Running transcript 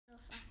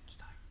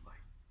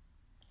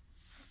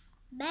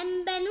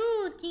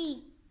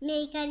Benvenuti,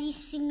 miei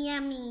carissimi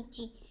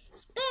amici.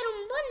 Spero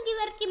un buon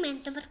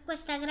divertimento per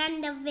questa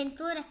grande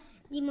avventura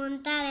di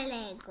montare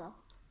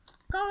Lego.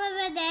 Come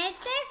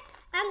vedete,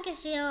 anche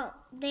se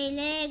ho dei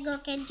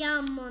Lego che già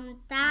ho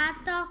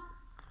montato,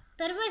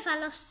 per voi fa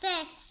lo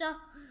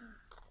stesso.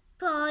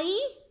 Poi,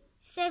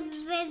 se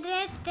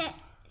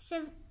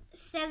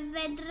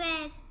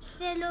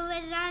lo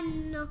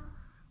vedranno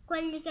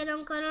quelli che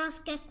non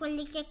conosco e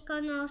quelli che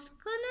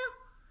conoscono,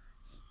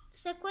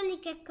 se quelli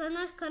che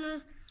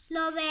conoscono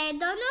lo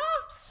vedono,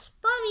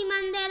 poi mi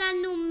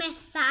manderanno un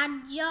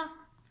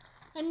messaggio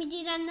e mi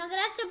diranno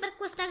grazie per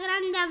questa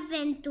grande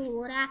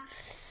avventura.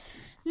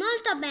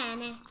 Molto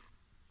bene.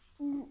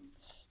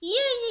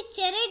 Io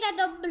inizierei da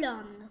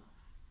Doblon.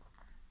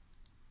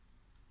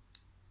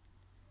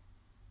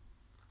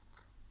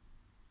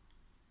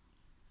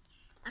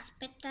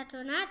 Aspettate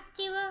un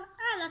attimo.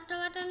 L'ho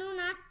trovato in un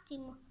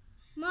attimo.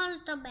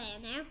 Molto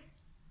bene.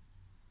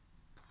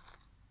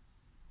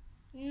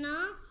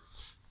 No?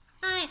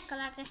 Ecco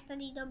la testa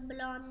di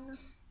Doblon.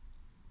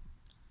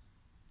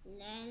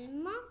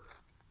 L'elmo.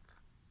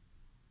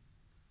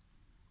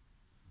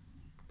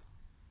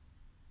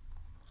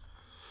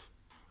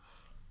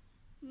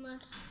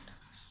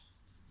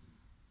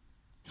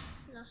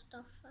 Lo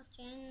sto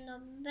facendo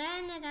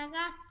bene,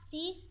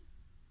 ragazzi,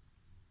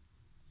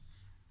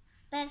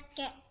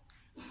 perché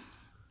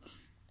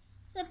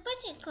se poi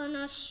ci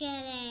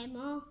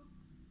conosceremo,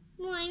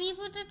 voi mi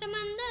potete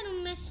mandare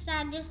un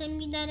messaggio se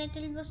mi darete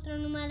il vostro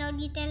numero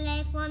di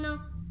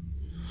telefono.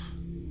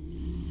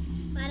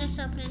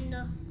 Adesso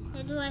prendo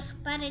le due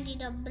spade di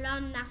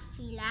Doblon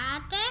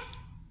affilate.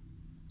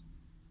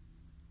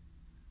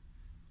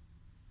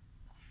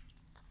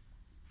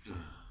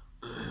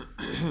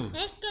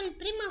 Ecco il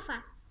primo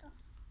fatto.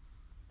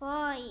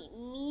 Poi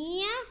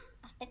mia.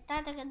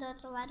 Aspettate che devo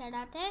trovare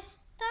la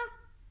testa.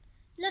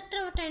 L'ho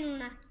trovata in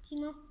un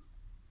attimo.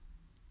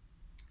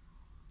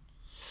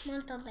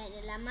 Molto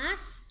bene, la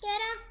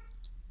maschera.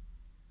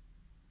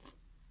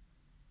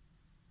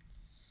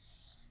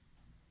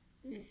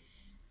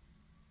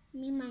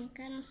 Mi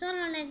mancano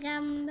solo le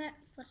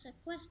gambe.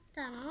 Forse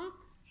questa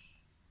no.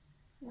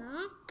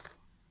 No.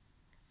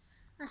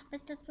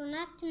 Aspettate un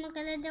attimo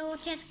che le devo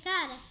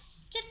cercare.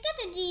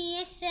 Cercate di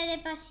essere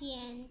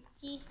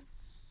pazienti.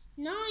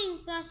 Non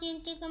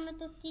impazienti come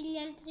tutti gli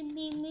altri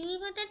bimbi. Mi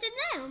potete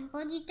dare un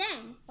po' di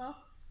tempo?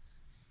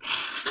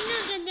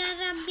 Non che vi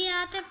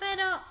arrabbiate,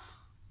 però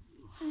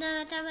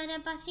dovete avere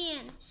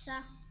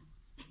pazienza.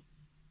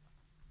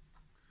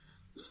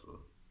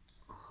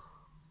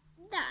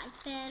 Dai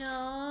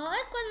però,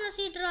 e quando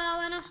si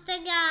trovano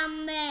ste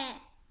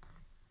gambe?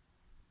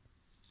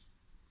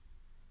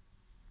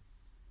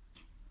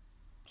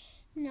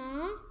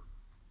 No?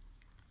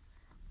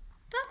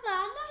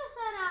 Papà, dove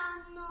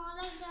saranno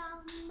le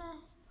gambe?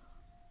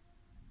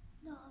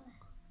 Dove?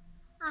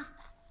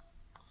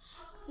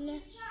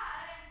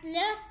 Le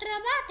ho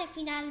trovate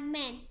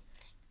finalmente.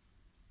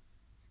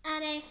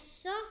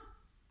 Adesso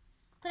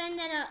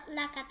prenderò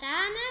la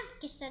katana,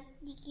 chissà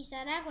di chi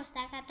sarà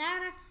questa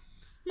katana,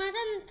 ma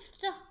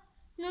tanto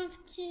non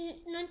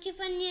ci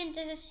fa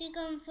niente se si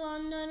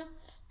confondono,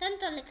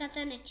 tanto le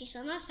katane ci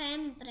sono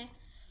sempre.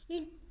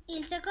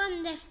 Il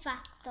secondo è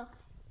fatto.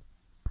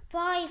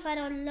 Poi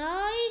farò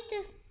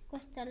Lloyd,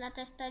 questa è la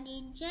testa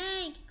di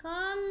Jay, il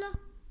collo.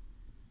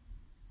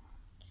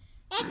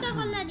 Ecco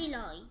quella di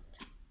Lloyd.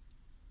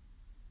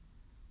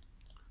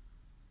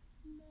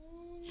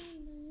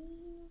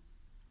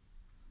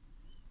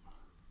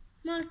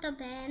 Molto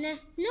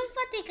bene. Non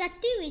fate i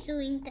cattivi su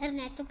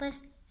internet,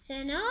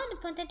 se no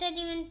potete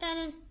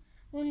diventare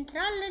un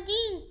troll di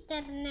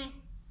internet.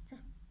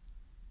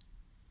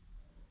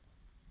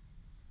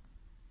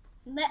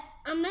 Beh,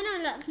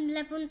 almeno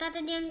le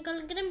puntate di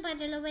Uncle Grandpa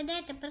lo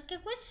vedete,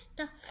 perché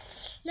questo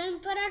l'ho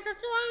imparato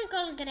su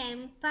Uncle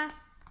Grandpa.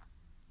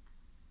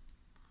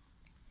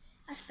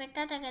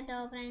 Aspettate che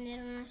devo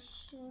prendere una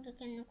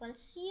shuriken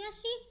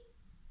qualsiasi.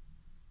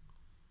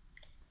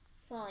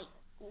 Poi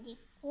di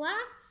qua.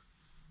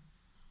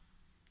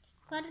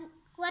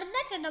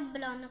 Guardate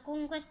Doblon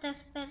con questa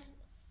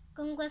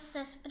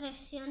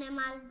espressione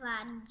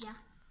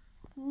malvagia.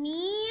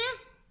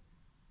 Mia.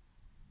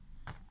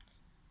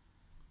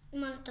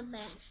 Molto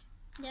bene.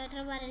 Devo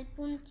trovare il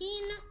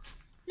puntino.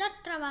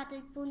 L'ho trovato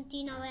il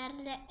puntino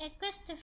verde e questo è